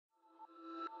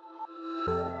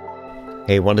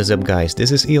Hey, what is up guys, this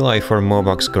is Eli for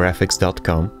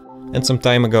MOBOXgraphics.com, and some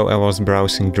time ago I was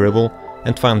browsing Dribbble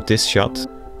and found this shot,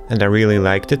 and I really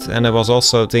liked it, and I was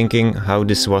also thinking how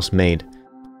this was made.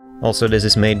 Also, this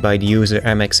is made by the user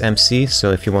MXMC,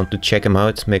 so if you want to check him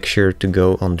out, make sure to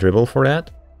go on Dribbble for that.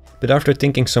 But after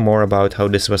thinking some more about how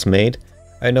this was made,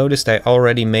 I noticed I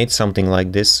already made something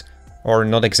like this, or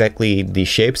not exactly the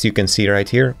shapes you can see right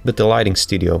here, but the lighting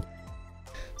studio.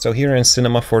 So here in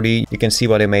Cinema 4D you can see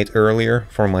what I made earlier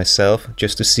for myself,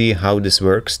 just to see how this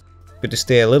works. But to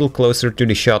stay a little closer to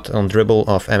the shot on Dribbble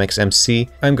of MXMC,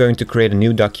 I'm going to create a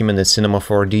new document in Cinema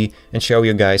 4D and show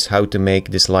you guys how to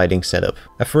make this lighting setup.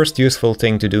 A first useful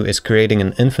thing to do is creating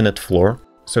an infinite floor.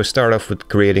 So start off with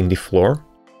creating the floor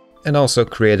and also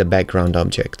create a background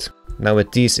object. Now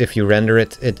with these, if you render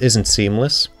it, it isn't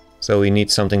seamless, so we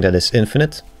need something that is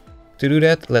infinite. To do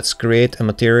that, let's create a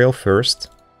material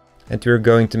first. And we're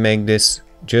going to make this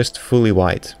just fully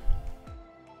white.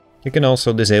 You can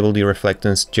also disable the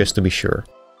reflectance just to be sure.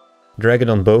 Drag it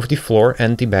on both the floor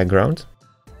and the background.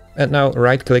 And now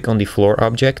right click on the floor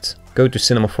object, go to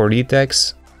Cinema 4D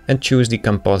tags and choose the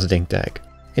compositing tag.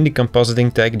 In the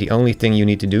compositing tag, the only thing you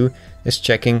need to do is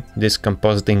checking this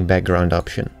compositing background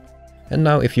option. And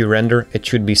now if you render, it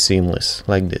should be seamless,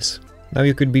 like this. Now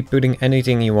you could be putting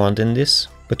anything you want in this.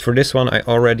 But for this one I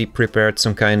already prepared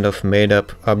some kind of made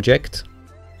up object,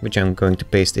 which I'm going to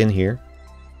paste in here.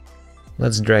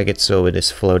 Let's drag it so it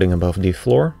is floating above the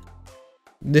floor.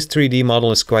 This 3D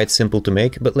model is quite simple to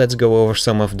make, but let's go over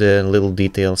some of the little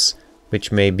details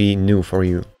which may be new for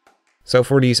you. So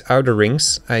for these outer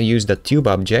rings I used a tube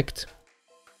object.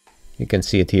 You can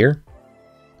see it here.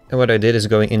 And what I did is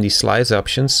going in the slice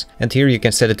options, and here you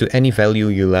can set it to any value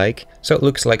you like, so it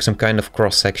looks like some kind of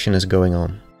cross section is going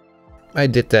on. I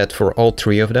did that for all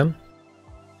three of them.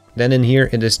 Then in here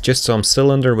it is just some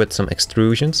cylinder with some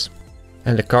extrusions.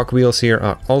 And the cogwheels here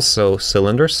are also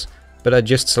cylinders, but I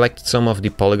just selected some of the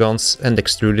polygons and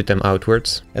extruded them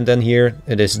outwards. And then here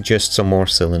it is just some more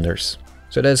cylinders.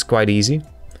 So that's quite easy.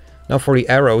 Now for the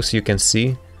arrows you can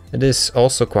see, it is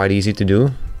also quite easy to do.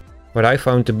 What I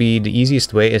found to be the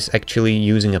easiest way is actually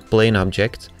using a plane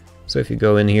object. So if you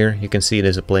go in here you can see it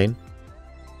is a plane.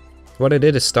 What I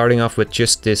did is starting off with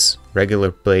just this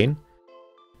regular plane.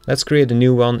 Let's create a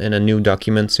new one in a new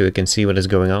document so you can see what is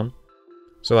going on.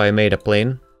 So I made a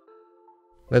plane.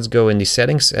 Let's go in the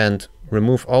settings and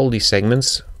remove all these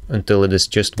segments until it is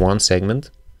just one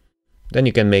segment. Then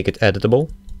you can make it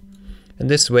editable. And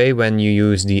this way, when you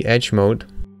use the edge mode,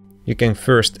 you can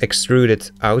first extrude it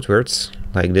outwards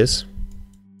like this.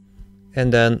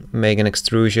 And then make an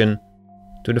extrusion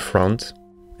to the front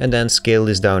and then scale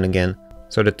this down again.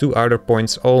 So the two outer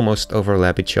points almost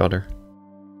overlap each other.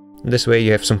 This way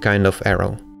you have some kind of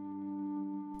arrow.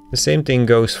 The same thing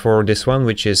goes for this one,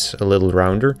 which is a little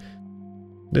rounder.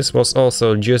 This was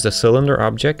also just a cylinder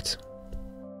object.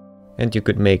 And you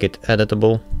could make it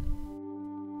editable.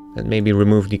 And maybe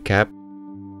remove the cap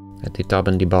at the top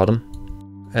and the bottom.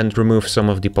 And remove some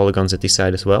of the polygons at the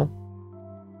side as well.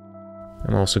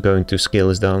 I'm also going to scale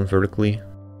this down vertically.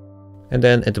 And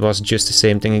then it was just the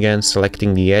same thing again,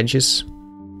 selecting the edges.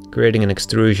 Creating an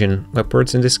extrusion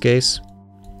upwards in this case,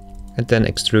 and then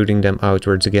extruding them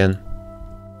outwards again,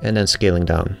 and then scaling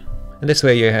down. And this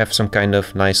way you have some kind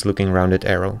of nice looking rounded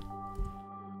arrow.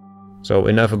 So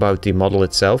enough about the model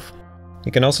itself.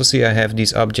 You can also see I have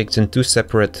these objects in two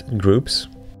separate groups.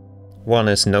 One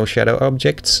is no shadow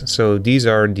objects, so these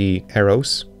are the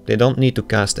arrows. They don't need to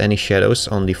cast any shadows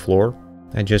on the floor.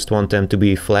 I just want them to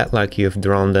be flat like you've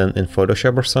drawn them in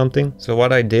Photoshop or something. So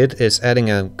what I did is adding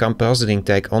a compositing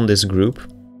tag on this group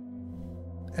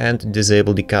and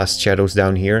disable the cast shadows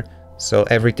down here, so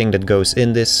everything that goes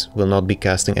in this will not be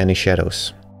casting any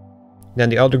shadows. Then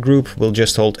the other group will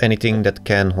just hold anything that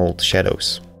can hold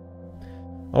shadows.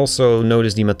 Also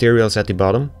notice the materials at the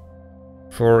bottom.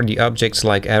 For the objects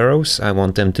like arrows, I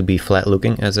want them to be flat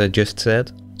looking, as I just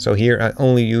said. So here I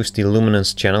only use the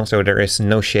luminance channel, so there is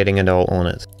no shading at all on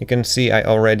it. You can see I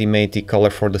already made the color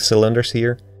for the cylinders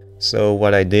here. So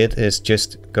what I did is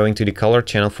just going to the color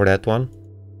channel for that one.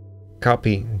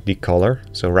 Copy the color,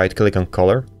 so right click on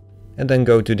color. And then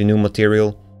go to the new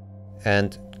material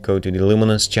and go to the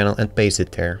luminance channel and paste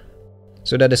it there.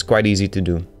 So that is quite easy to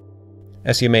do.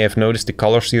 As you may have noticed, the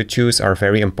colors you choose are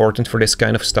very important for this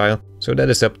kind of style. So that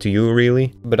is up to you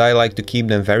really. But I like to keep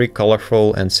them very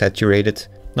colorful and saturated.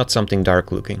 Not something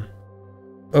dark looking.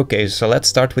 Okay, so let's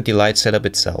start with the light setup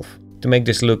itself. To make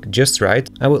this look just right,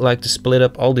 I would like to split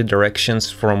up all the directions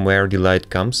from where the light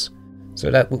comes. So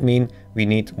that would mean we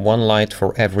need one light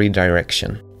for every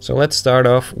direction. So let's start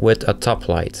off with a top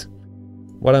light.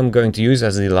 What I'm going to use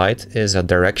as the light is a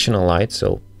directional light,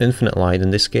 so infinite light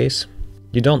in this case.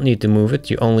 You don't need to move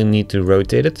it, you only need to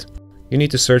rotate it. You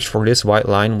need to search for this white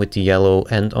line with the yellow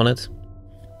end on it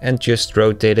and just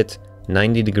rotate it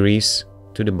 90 degrees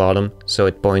to the bottom so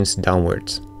it points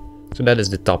downwards. So that is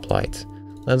the top light.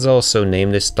 Let's also name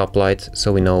this top light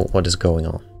so we know what is going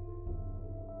on.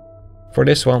 For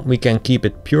this one we can keep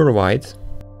it pure white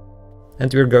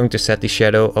and we're going to set the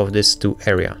shadow of this to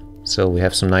area. So we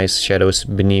have some nice shadows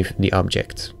beneath the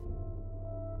object.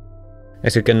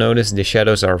 As you can notice, the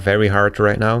shadows are very hard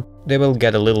right now. They will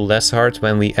get a little less hard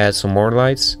when we add some more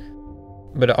lights.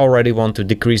 But I already want to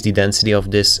decrease the density of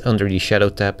this under the shadow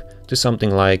tab to something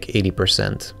like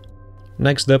 80%.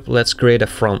 Next up, let's create a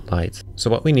front light. So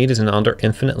what we need is another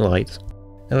infinite light.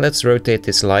 And let's rotate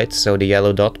this light so the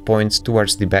yellow dot points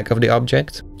towards the back of the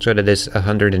object. So that is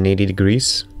 180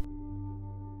 degrees.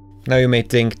 Now you may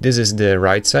think this is the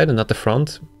right side and not the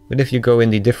front, but if you go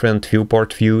in the different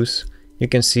viewport views, you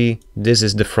can see this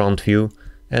is the front view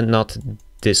and not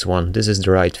this one. This is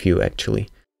the right view actually.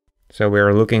 So we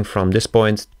are looking from this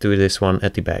point to this one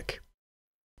at the back.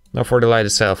 Now for the light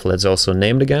itself, let's also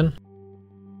name it again.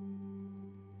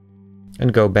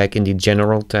 And go back in the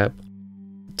General tab.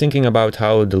 Thinking about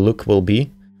how the look will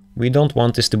be, we don't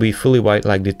want this to be fully white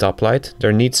like the top light.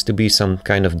 There needs to be some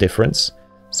kind of difference.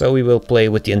 So we will play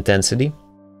with the intensity.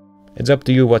 It's up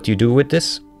to you what you do with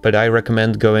this, but I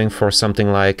recommend going for something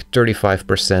like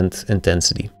 35%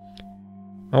 intensity.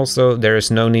 Also, there is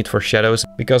no need for shadows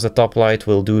because the top light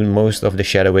will do most of the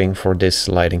shadowing for this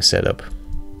lighting setup.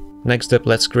 Next up,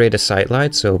 let's create a side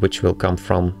light, so which will come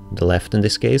from the left in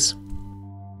this case.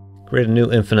 Create a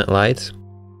new infinite light.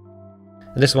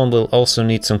 And this one will also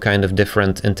need some kind of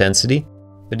different intensity.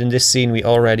 But in this scene we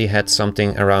already had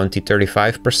something around the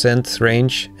 35%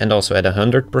 range and also at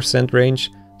 100% range.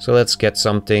 So let's get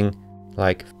something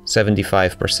like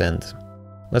 75%.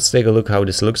 Let's take a look how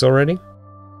this looks already.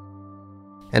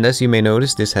 And as you may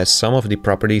notice, this has some of the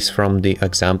properties from the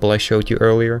example I showed you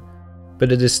earlier,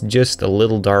 but it is just a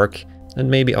little dark and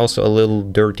maybe also a little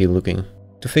dirty looking.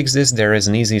 To fix this there is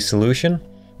an easy solution.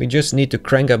 We just need to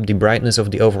crank up the brightness of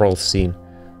the overall scene.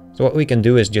 So what we can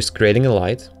do is just creating a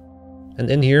light. And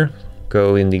in here,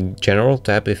 go in the General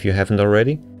tab if you haven't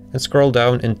already, and scroll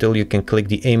down until you can click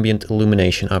the Ambient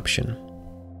Illumination option.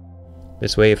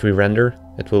 This way if we render,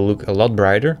 it will look a lot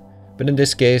brighter, but in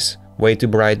this case, way too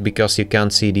bright because you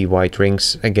can't see the white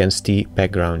rings against the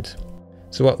background.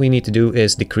 So what we need to do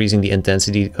is decreasing the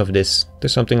intensity of this to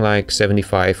something like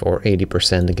 75 or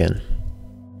 80% again.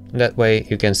 That way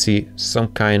you can see some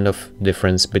kind of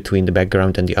difference between the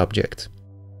background and the object.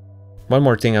 One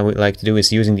more thing I would like to do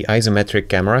is using the isometric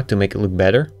camera to make it look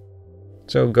better.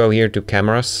 So go here to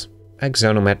Cameras,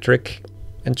 Axonometric,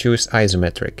 and choose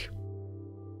Isometric.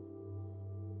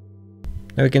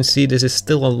 Now you can see this is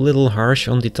still a little harsh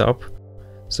on the top,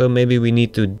 so maybe we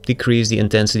need to decrease the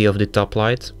intensity of the top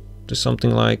light to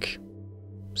something like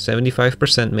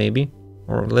 75% maybe,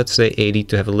 or let's say 80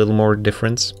 to have a little more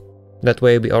difference. That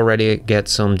way we already get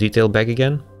some detail back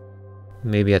again,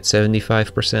 maybe at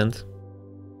 75%.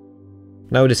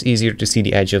 Now it is easier to see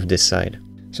the edge of this side.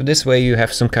 So this way you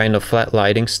have some kind of flat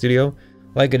lighting studio,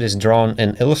 like it is drawn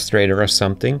in Illustrator or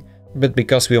something, but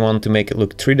because we want to make it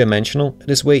look three-dimensional, it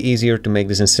is way easier to make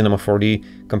this in Cinema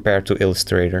 4D compared to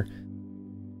Illustrator.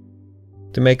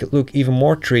 To make it look even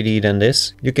more 3D than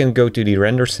this, you can go to the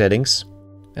render settings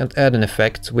and add an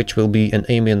effect which will be an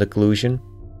ambient occlusion.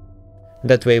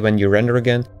 That way when you render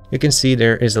again, you can see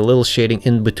there is a little shading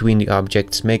in between the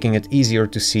objects, making it easier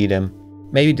to see them.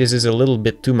 Maybe this is a little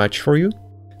bit too much for you,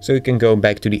 so you can go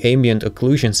back to the ambient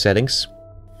occlusion settings.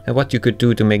 And what you could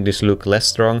do to make this look less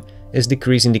strong is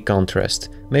decreasing the contrast,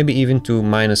 maybe even to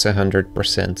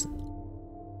 -100%.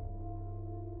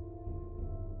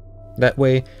 That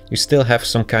way you still have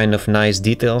some kind of nice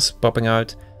details popping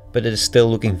out, but it is still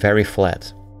looking very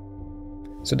flat.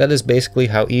 So that is basically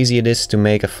how easy it is to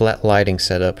make a flat lighting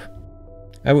setup.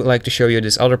 I would like to show you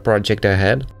this other project I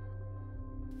had.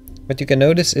 What you can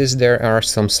notice is there are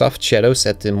some soft shadows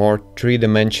at the more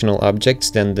three-dimensional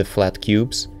objects than the flat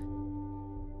cubes.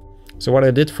 So what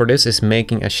I did for this is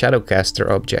making a shadow caster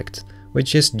object,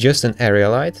 which is just an area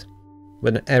light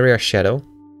with an area shadow.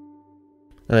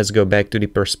 And let's go back to the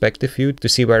perspective view to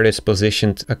see where it is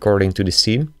positioned according to the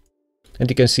scene. And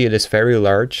you can see it is very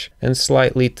large and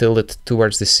slightly tilted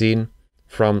towards the scene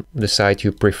from the side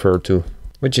you prefer to,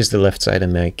 which is the left side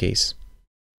in my case.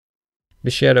 The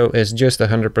shadow is just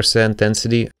 100%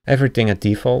 density, everything at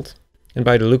default. And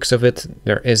by the looks of it,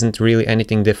 there isn't really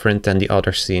anything different than the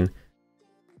other scene.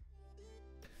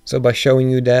 So by showing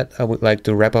you that, I would like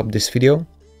to wrap up this video.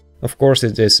 Of course,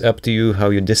 it is up to you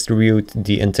how you distribute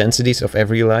the intensities of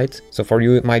every light. So for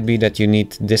you it might be that you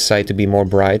need this side to be more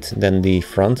bright than the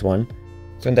front one.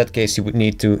 So in that case you would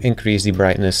need to increase the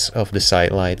brightness of the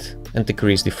side light and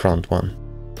decrease the front one.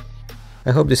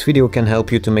 I hope this video can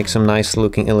help you to make some nice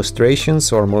looking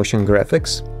illustrations or motion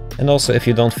graphics. And also, if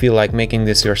you don't feel like making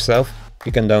this yourself,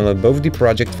 you can download both the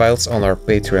project files on our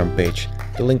Patreon page.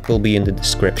 The link will be in the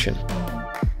description.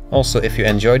 Also, if you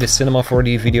enjoy the Cinema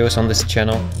 4D videos on this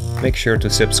channel, make sure to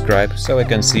subscribe so I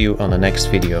can see you on the next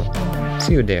video.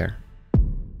 See you there.